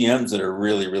there's some GMs that are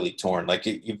really, really torn. Like,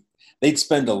 they'd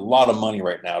spend a lot of money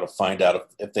right now to find out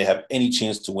if they have any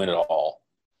chance to win at all.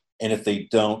 And if they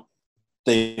don't,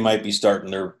 they might be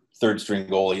starting their third-string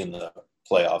goalie in the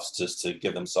playoffs just to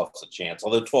give themselves a chance.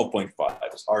 Although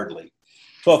 12.5 is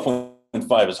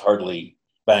hardly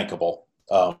bankable.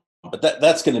 But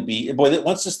that's going to be – boy,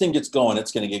 once this thing gets going,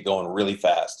 it's going to get going really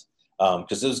fast,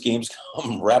 because those games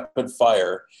come rapid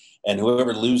fire. And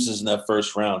whoever loses in that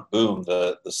first round, boom,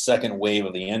 the second wave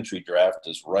of the entry draft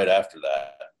is right after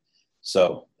that.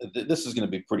 So this is going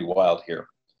to be pretty wild here.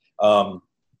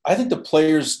 I think the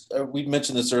players, we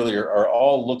mentioned this earlier, are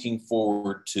all looking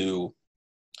forward to,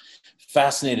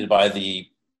 fascinated by the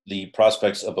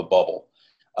prospects of a bubble.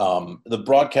 The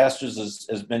broadcasters,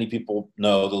 as many people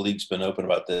know, the league's been open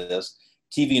about this.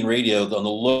 TV and radio on the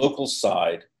local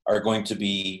side are going to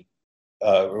be,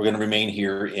 we're going to remain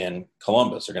here in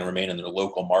Columbus. They're going to remain in their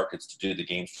local markets to do the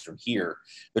games from here.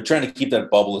 They're trying to keep that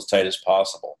bubble as tight as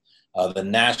possible. The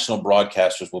national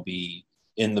broadcasters will be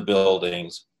in the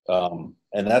buildings, and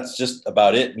that's just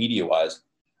about it media-wise.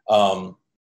 Bob,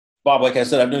 like I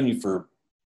said, I've known you for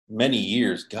many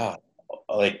years. God,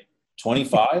 like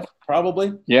 25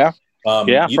 probably. Yeah.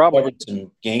 You've probably covered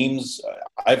some games.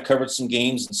 I've covered some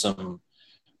games and some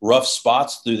rough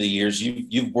spots through the years.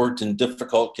 You've worked in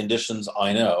difficult conditions,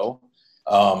 I know.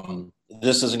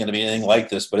 This isn't going to be anything like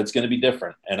this, but it's going to be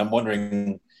different. And I'm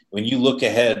wondering, when you look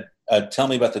ahead, tell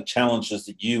me about the challenges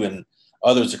that you and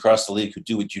others across the league who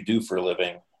do what you do for a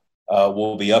living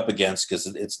will be up against, because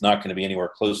it's not going to be anywhere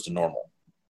close to normal.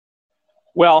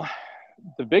 Well,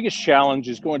 the biggest challenge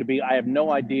is going to be, I have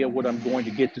no idea what I'm going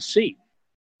to get to see.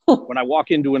 When I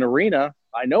walk into an arena,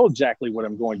 I know exactly what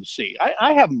I'm going to see.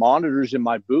 I have monitors in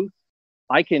my booth.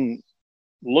 I can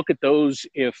look at those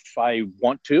if I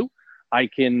want to. I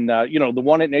can, the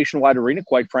one at Nationwide Arena,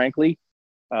 quite frankly,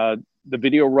 the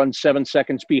video runs 7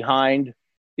 seconds behind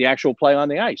the actual play on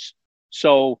the ice.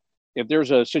 So if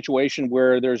there's a situation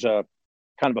where there's a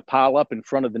kind of a pile up in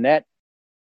front of the net,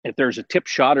 if there's a tip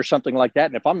shot or something like that,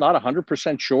 and if I'm not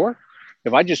 100% sure,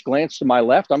 if I just glance to my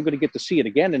left, I'm going to get to see it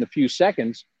again in a few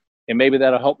seconds, and maybe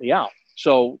that'll help me out.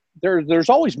 So there's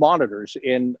always monitors,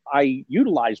 and I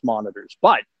utilize monitors,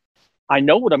 but I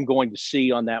know what I'm going to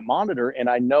see on that monitor, and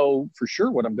I know for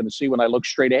sure what I'm going to see when I look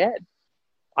straight ahead.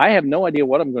 I have no idea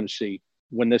what I'm going to see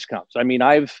when this comes. I mean,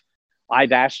 I've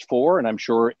asked for, and I'm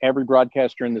sure every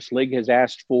broadcaster in this league has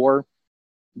asked for,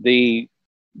 the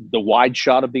wide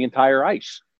shot of the entire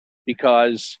ice,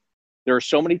 because there are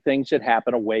so many things that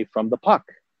happen away from the puck.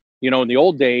 You know, in the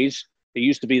old days, it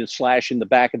used to be the slash in the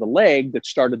back of the leg that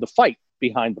started the fight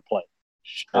behind the play.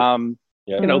 Sure.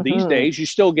 These days you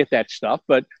still get that stuff,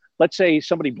 but let's say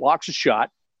somebody blocks a shot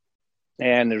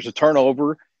and there's a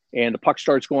turnover and the puck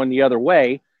starts going the other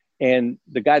way, and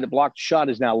the guy that blocked the shot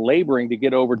is now laboring to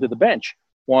get over to the bench.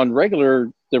 Well, on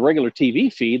the regular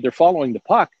TV feed, they're following the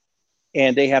puck,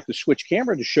 and they have to switch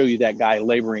camera to show you that guy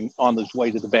laboring on his way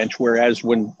to the bench, whereas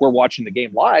when we're watching the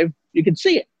game live, you can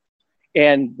see it.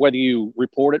 And whether you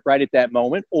report it right at that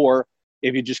moment, or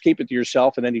if you just keep it to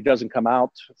yourself and then he doesn't come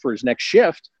out for his next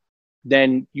shift,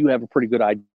 then you have a pretty good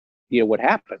idea what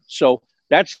happened. So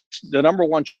that's the number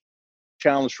one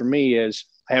challenge for me is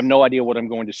I have no idea what I'm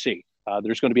going to see.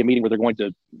 There's going to be a meeting where they're going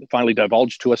to finally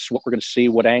divulge to us what we're going to see,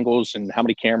 what angles and how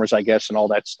many cameras, I guess, and all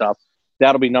that stuff.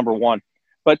 That'll be number one.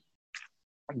 But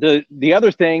the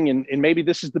other thing, and maybe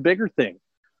this is the bigger thing,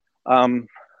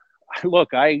 look,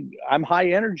 I'm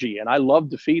high energy, and I love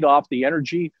to feed off the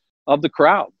energy of the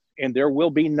crowd, and there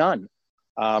will be none.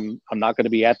 I'm not going to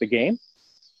be at the game.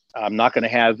 I'm not going to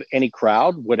have any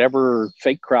crowd. Whatever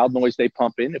fake crowd noise they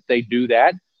pump in, if they do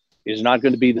that, is not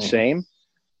going to be the same.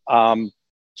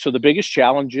 So the biggest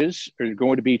challenges are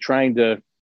going to be trying to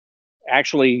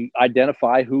actually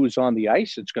identify who's on the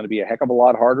ice. It's going to be a heck of a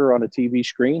lot harder on a TV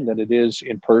screen than it is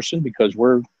in person, because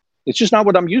it's just not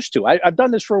what I'm used to. I've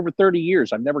done this for over 30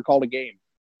 years. I've never called a game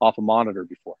off a monitor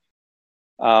before.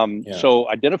 So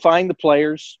identifying the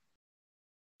players,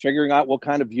 figuring out what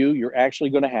kind of view you're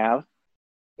actually going to have,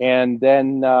 and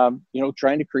then,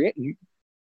 trying to create,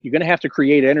 you're going to have to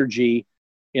create energy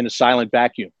in a silent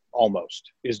vacuum,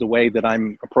 almost, is the way that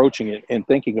I'm approaching it and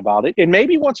thinking about it. And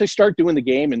maybe once I start doing the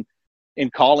game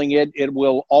and calling it, it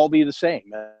will all be the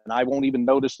same. And I won't even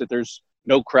notice that there's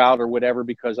no crowd or whatever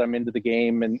because I'm into the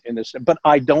game and this, but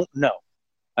I don't know.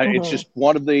 It's just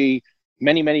one of the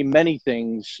many, many, many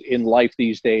things in life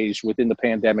these days within the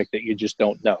pandemic that you just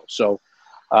don't know. So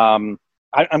I'm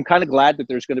kind of glad that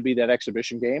there's going to be that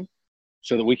exhibition game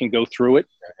so that we can go through it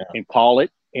and call it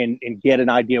and get an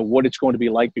idea of what it's going to be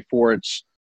like before it's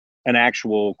an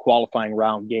actual qualifying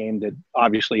round game that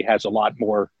obviously has a lot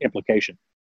more implication.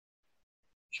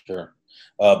 Sure.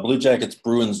 Blue Jackets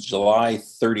Bruins, July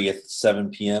 30th, 7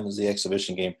 p.m. is the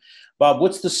exhibition game. Bob,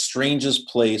 what's the strangest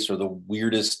place or the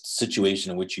weirdest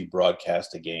situation in which you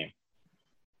broadcast a game?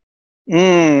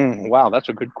 Wow, that's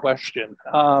a good question.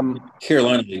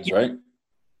 Carolina Leagues, right?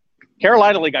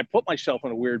 Carolina League, I put myself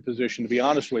in a weird position, to be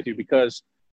honest with you, because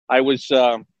I was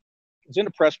in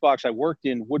a press box. I worked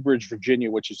in Woodbridge, Virginia,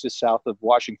 which is just south of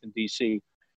Washington, D.C.,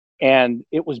 and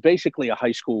it was basically a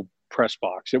high school press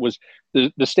box. It was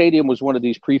the stadium was one of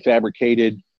these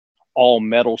prefabricated all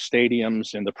metal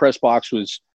stadiums, and the press box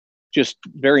was just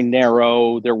very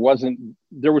narrow. There was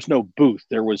no booth.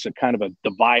 There was a kind of a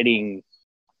dividing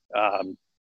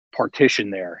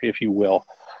partition there, if you will.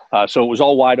 So it was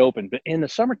all wide open. But in the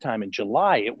summertime in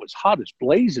July, it was hot as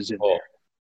blazes in there.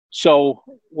 So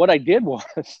what I did was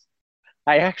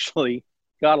I actually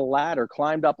got a ladder,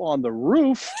 climbed up on the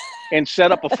roof, and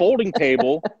set up a folding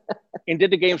table and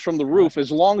did the games from the roof as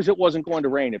long as it wasn't going to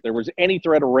rain. If there was any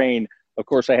threat of rain, of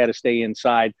course, I had to stay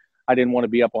inside. I didn't want to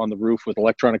be up on the roof with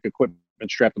electronic equipment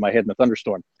strapped to my head in a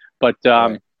thunderstorm. But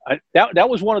that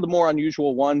was one of the more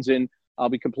unusual ones, and I'll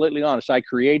be completely honest, I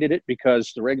created it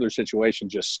because the regular situation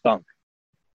just stunk.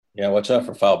 Yeah, watch out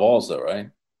for foul balls, though, right?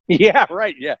 Yeah,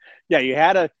 right. Yeah, you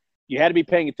had to be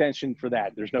paying attention for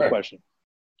that. There's no question.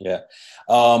 Yeah.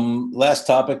 Last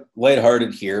topic,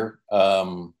 lighthearted here.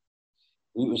 So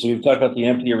we've talked about the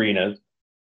empty arena.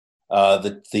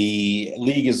 The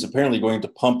league is apparently going to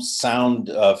pump sound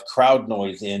of crowd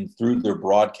noise in through their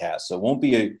broadcast. So it won't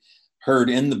be heard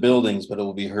in the buildings, but it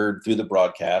will be heard through the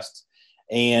broadcast.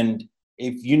 And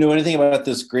if you know anything about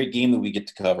this great game that we get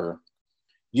to cover,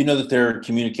 you know that there are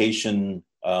communication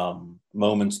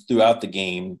moments throughout the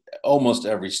game, almost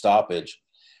every stoppage,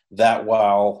 that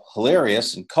while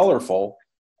hilarious and colorful,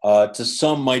 to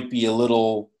some might be a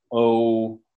little,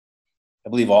 I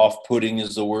believe off-putting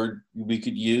is the word we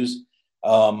could use.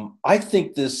 I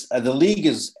think the league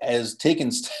has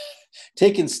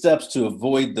taken steps to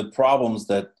avoid the problems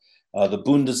that the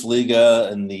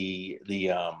Bundesliga and the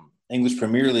English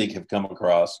Premier League have come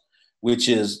across, which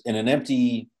is in an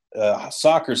empty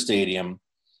soccer stadium,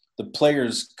 the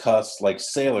players cuss like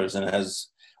sailors. And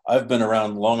I've been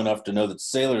around long enough to know that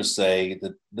sailors say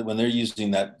that when they're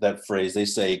using that phrase, they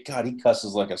say, "God, he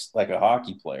cusses like a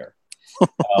hockey player."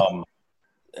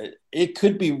 It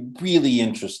could be really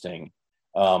interesting.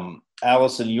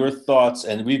 Allison, your thoughts?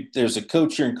 And there's a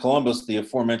coach here in Columbus, the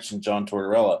aforementioned John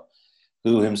Tortorella,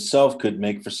 who himself could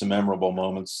make for some memorable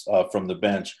moments from the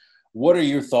bench. What are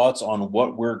your thoughts on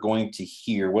what we're going to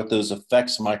hear, what those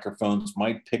effects microphones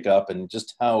might pick up, and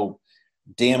just how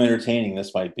damn entertaining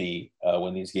this might be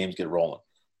when these games get rolling?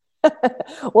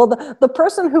 Well,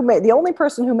 the only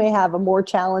person who may have a more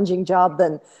challenging job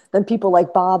than people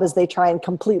like Bob as they try and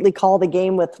completely call the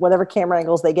game with whatever camera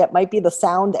angles they get might be the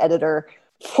sound editor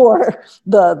for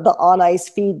the on ice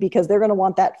feed, because they're going to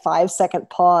want that 5-second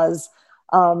pause.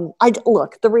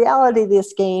 Look, the reality of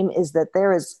this game is that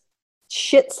there is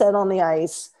shit said on the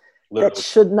ice that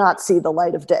should not see the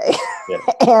light of day. Yeah.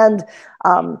 And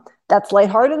that's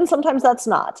lighthearted, and sometimes that's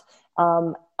not.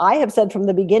 I have said from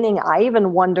the beginning, I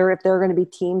even wonder if there are going to be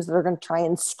teams that are going to try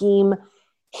and scheme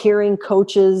hearing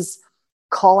coaches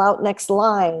call out next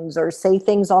lines or say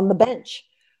things on the bench.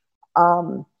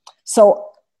 So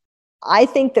I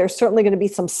think there's certainly going to be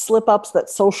some slip-ups that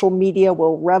social media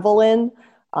will revel in.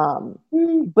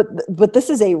 But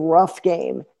this is a rough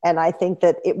game, and I think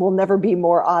that it will never be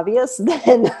more obvious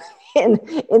than in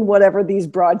whatever these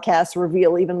broadcasts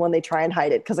reveal, even when they try and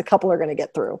hide it, because a couple are going to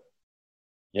get through.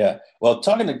 Yeah. Well,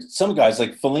 talking to some guys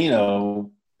like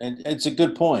Foligno, and it's a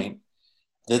good point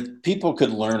that people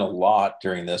could learn a lot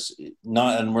during this.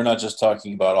 And we're not just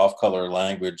talking about off-color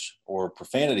language or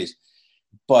profanities,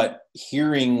 but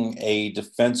hearing a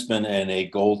defenseman and a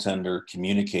goaltender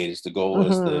communicate as the goal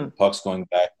is the puck's going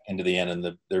back into the end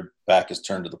and their back is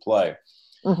turned to the play.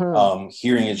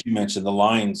 Hearing, as you mentioned, the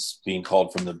lines being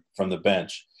called from the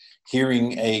bench.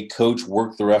 Hearing a coach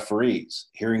work the referees,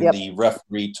 hearing the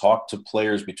referee talk to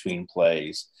players between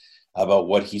plays about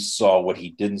what he saw, what he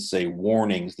didn't say,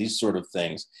 warnings, these sort of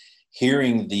things.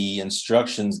 Hearing the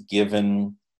instructions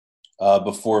given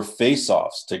before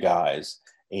face-offs to guys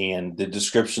and the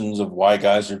descriptions of why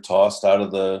guys are tossed out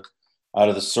of the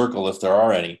circle, if there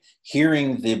are any.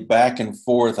 Hearing the back and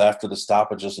forth after the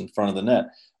stoppages in front of the net.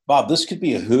 Bob, this could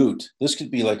be a hoot. This could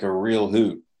be like a real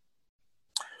hoot.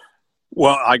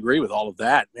 Well, I agree with all of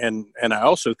that, and I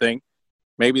also think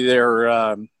maybe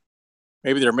they're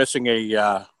missing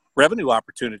a revenue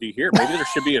opportunity here. Maybe there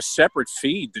should be a separate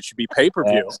feed that should be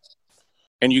pay-per-view,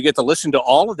 and you get to listen to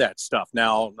all of that stuff.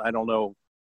 Now, I don't know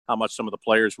how much some of the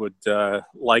players would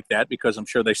like that, because I'm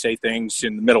sure they say things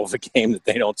in the middle of the game that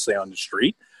they don't say on the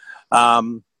street.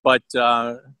 But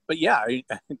yeah,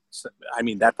 I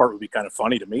mean, that part would be kind of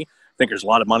funny to me. I think there's a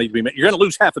lot of money to be made. You're going to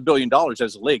lose $500 million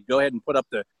as a league. Go ahead and put up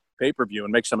the pay-per-view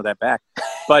and make some of that back.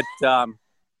 But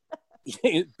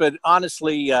but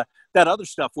honestly, that other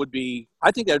stuff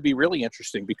I think that would be really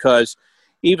interesting, because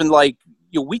even like,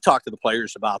 we talk to the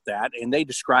players about that and they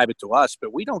describe it to us,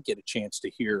 but we don't get a chance to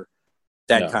hear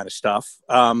that kind of stuff.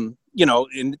 And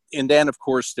then of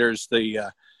course there's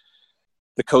the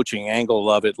coaching angle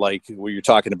of it, like where you're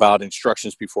talking about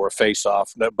instructions before a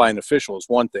face-off by an official is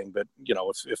one thing, but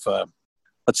if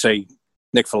let's say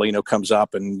Nick Foligno comes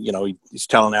up and, he's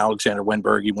telling Alexander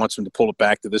Wenberg he wants him to pull it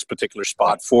back to this particular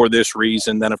spot for this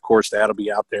reason. Then, of course, that'll be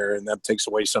out there, and that takes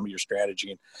away some of your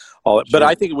strategy and all that. Sure. But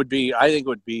I think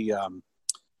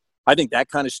that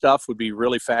kind of stuff would be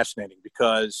really fascinating,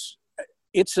 because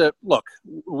look,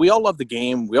 we all love the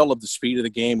game. We all love the speed of the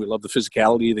game. We love the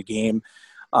physicality of the game.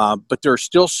 But there are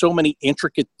still so many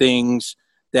intricate things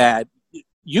that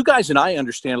you guys and I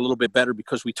understand a little bit better,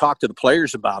 because we talk to the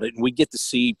players about it and we get to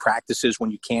see practices when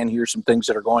you can hear some things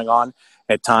that are going on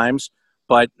at times.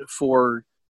 But for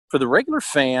the regular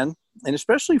fan, and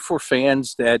especially for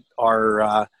fans that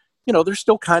are, they're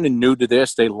still kind of new to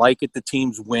this, they like it, the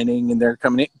team's winning and they're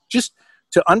coming in, just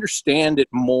to understand it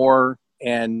more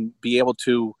and be able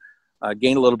to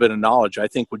gain a little bit of knowledge, I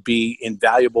think would be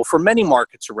invaluable for many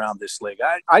markets around this league.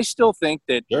 I still think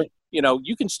that, sure,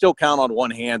 you can still count on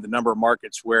one hand the number of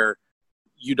markets where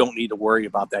you don't need to worry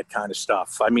about that kind of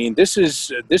stuff. I mean, this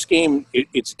game,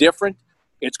 it's different.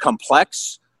 It's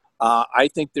complex. I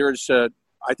think there's a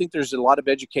lot of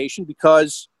education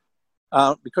because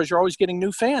you're always getting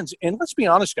new fans. And let's be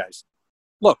honest, guys.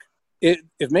 Look,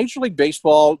 if Major League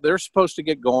Baseball, they're supposed to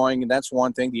get going, and that's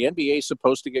one thing. The NBA is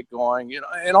supposed to get going,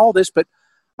 and all this. But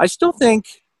I still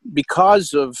think,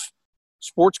 because of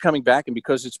sports coming back and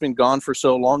because it's been gone for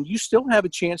so long, you still have a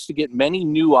chance to get many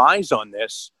new eyes on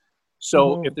this.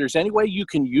 So if there's any way you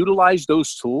can utilize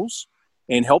those tools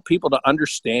and help people to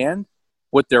understand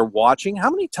what they're watching. How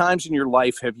many times in your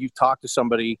life have you talked to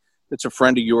somebody that's a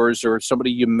friend of yours or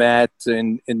somebody you met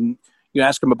and you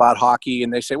ask them about hockey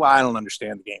and they say, well, I don't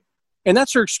understand the game. And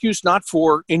that's their excuse not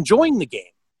for enjoying the game.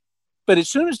 But as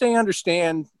soon as they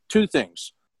understand two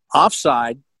things,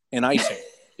 offside and icing,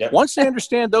 once they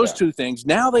understand those two things,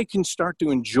 now they can start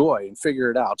to enjoy and figure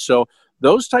it out. So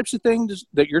those types of things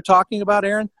that you're talking about,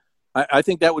 Aaron, I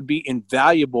think that would be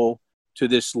invaluable to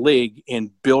this league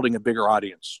in building a bigger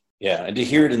audience. Yeah, and to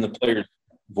hear it in the players'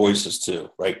 voices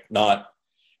too, right? Not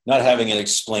having it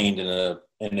explained in a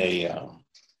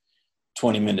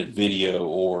 20-minute video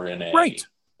or in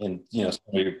a And,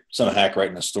 some hack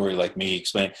writing a story like me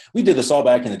explaining. We did this all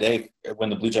back in the day when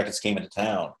the Blue Jackets came into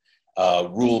town.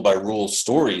 Rule by rule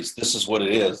stories. This is what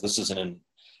it is. This is an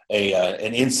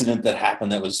incident that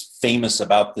happened that was famous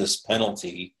about this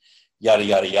penalty, yada,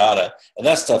 yada, yada. And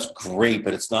that stuff's great,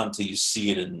 but it's not until you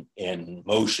see it in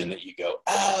motion that you go,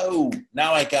 oh,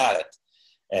 now I got it.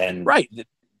 And right.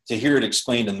 To hear it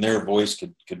explained in their voice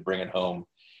could bring it home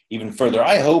even further.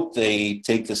 I hope they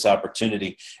take this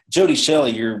opportunity. Jody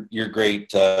Shelley, your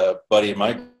great buddy, and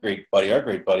my great buddy, our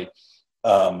great buddy.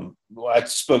 I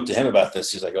spoke to him about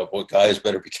this. He's like, "Oh boy, guys,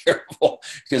 better be careful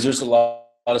because there's a lot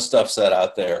of stuff set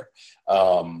out there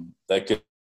that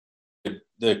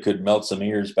could melt some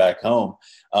ears back home."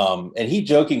 And he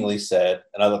jokingly said,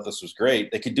 and I thought this was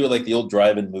great, they could do it like the old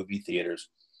drive-in movie theaters,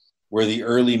 where the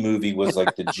early movie was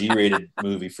like the G-rated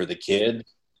movie for the kid.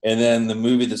 And then the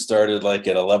movie that started like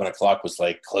at 11 o'clock was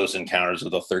like Close Encounters of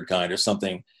the Third Kind or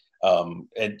something.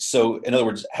 And so, in other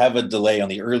words, have a delay on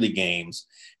the early games.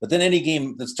 But then any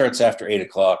game that starts after 8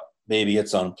 o'clock, maybe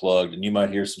it's unplugged and you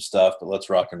might hear some stuff, but let's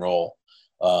rock and roll.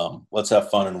 Let's have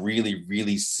fun and really,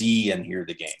 really see and hear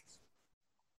the game.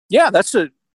 Yeah, that's a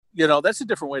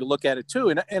different way to look at it too.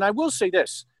 And I will say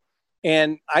this,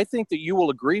 and I think that you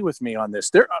will agree with me on this.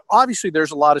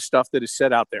 There's a lot of stuff that is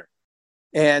set out there.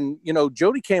 And,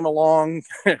 Jody came along.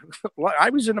 I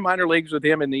was in the minor leagues with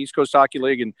him in the East Coast Hockey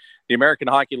League and the American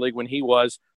Hockey League when he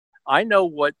was. I know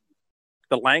what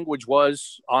the language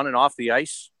was on and off the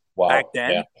ice back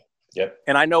then. Yeah. Yep.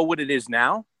 And I know what it is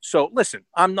now. So listen,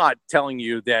 I'm not telling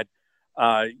you that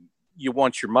you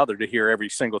want your mother to hear every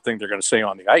single thing they're going to say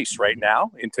on the ice right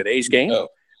now in today's game. No.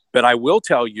 But I will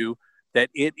tell you that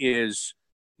it is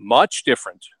much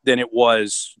different than it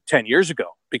was 10 years ago.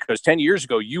 Because 10 years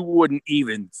ago, you wouldn't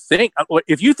even think –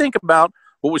 if you think about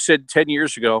what was said 10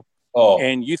 years ago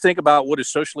and you think about what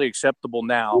is socially acceptable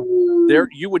now,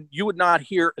 you would not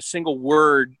hear a single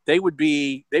word. They would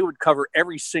cover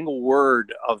every single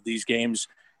word of these games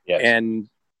and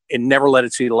never let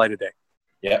it see the light of day.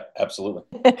 Yeah, absolutely.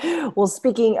 Well,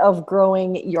 speaking of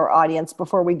growing your audience,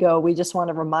 before we go, we just want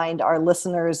to remind our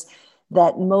listeners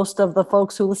that most of the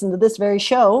folks who listen to this very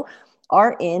show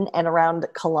are in and around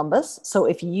Columbus. So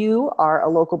if you are a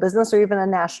local business or even a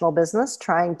national business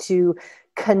trying to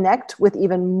connect with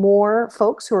even more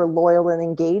folks who are loyal and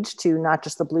engaged to not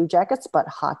just the Blue Jackets, but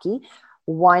hockey,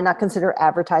 why not consider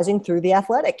advertising through The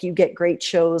Athletic? You get great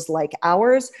shows like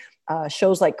ours,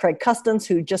 shows like Craig Custance,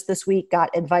 who just this week got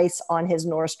advice on his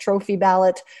Norris Trophy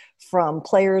ballot from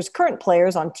current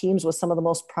players on teams with some of the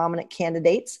most prominent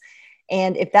candidates.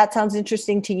 And if that sounds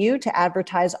interesting to you to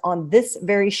advertise on this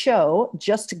very show,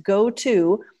 just go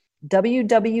to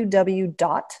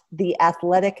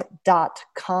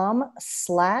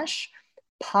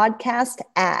www.theathletic.com/podcast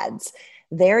ads.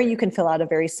 There you can fill out a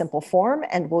very simple form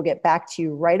and we'll get back to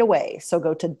you right away. So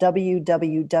go to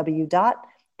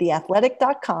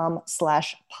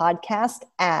www.theathletic.com/podcast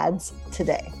ads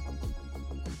today.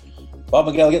 Bob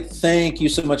McElligott, thank you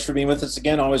so much for being with us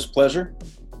again. Always a pleasure.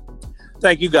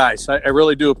 Thank you, guys. I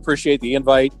really do appreciate the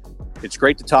invite. It's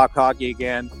great to talk hockey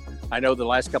again. I know the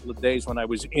last couple of days when I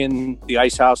was in the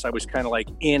Ice House, I was kind of like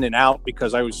in and out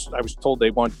because I was told they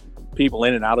want people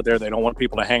in and out of there. They don't want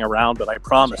people to hang around, but I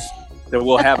promise that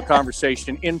we'll have a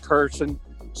conversation in person,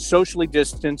 socially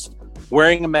distanced,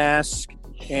 wearing a mask,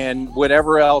 and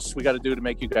whatever else we got to do to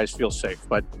make you guys feel safe.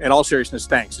 But in all seriousness,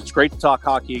 thanks. It's great to talk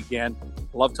hockey again.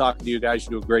 Love talking to you guys. You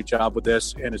do a great job with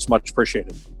this, and it's much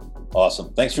appreciated.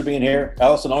 Awesome. Thanks for being here.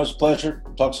 Allison, always a pleasure.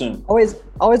 Talk soon. Always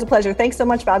a pleasure. Thanks so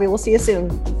much, Bobby. We'll see you soon.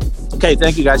 Okay.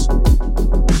 Thank you, guys.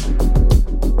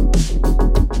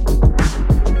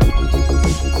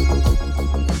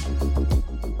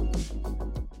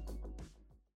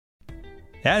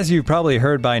 As you've probably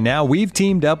heard by now, we've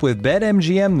teamed up with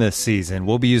BetMGM this season.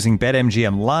 We'll be using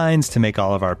BetMGM lines to make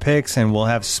all of our picks, and we'll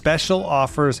have special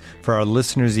offers for our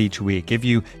listeners each week. If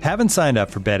you haven't signed up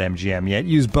for BetMGM yet,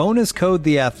 use bonus code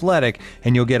The Athletic,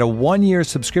 and you'll get a 1-year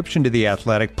subscription to The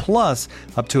Athletic, plus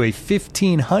up to a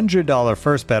 $1,500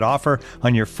 first bet offer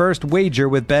on your first wager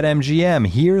with BetMGM.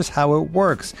 Here's how it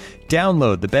works.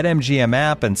 Download the BetMGM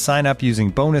app and sign up using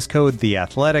bonus code The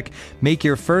Athletic. Make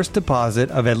your first deposit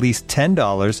of at least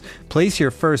 $10. Place your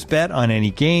first bet on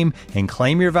any game and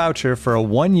claim your voucher for a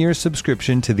 1-year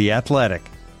subscription to The Athletic.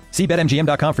 See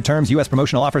BetMGM.com for terms. U.S.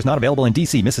 promotional offers not available in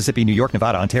D.C., Mississippi, New York,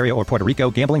 Nevada, Ontario, or Puerto Rico.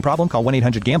 Gambling problem? Call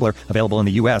 1-800-GAMBLER. Available in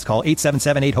the U.S. Call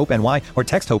 877-8-HOPE-NY or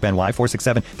text HOPE-NY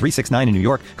 467-369 in New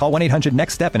York. Call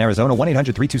 1-800-NEXT-STEP in Arizona.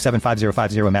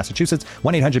 1-800-327-5050 in Massachusetts.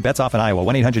 1-800-BETS-OFF in Iowa.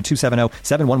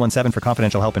 1-800-270-7117 for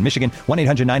confidential help in Michigan.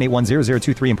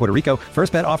 1-800-981-0023 in Puerto Rico.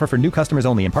 First bet offer for new customers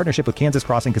only in partnership with Kansas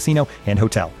Crossing Casino and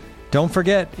Hotel. Don't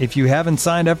forget, if you haven't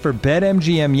signed up for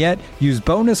BetMGM yet, use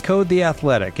bonus code The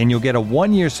Athletic, and you'll get a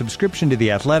 1-year subscription to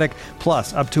The Athletic,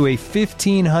 plus up to a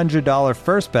 $1,500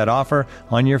 first bet offer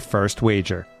on your first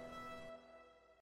wager.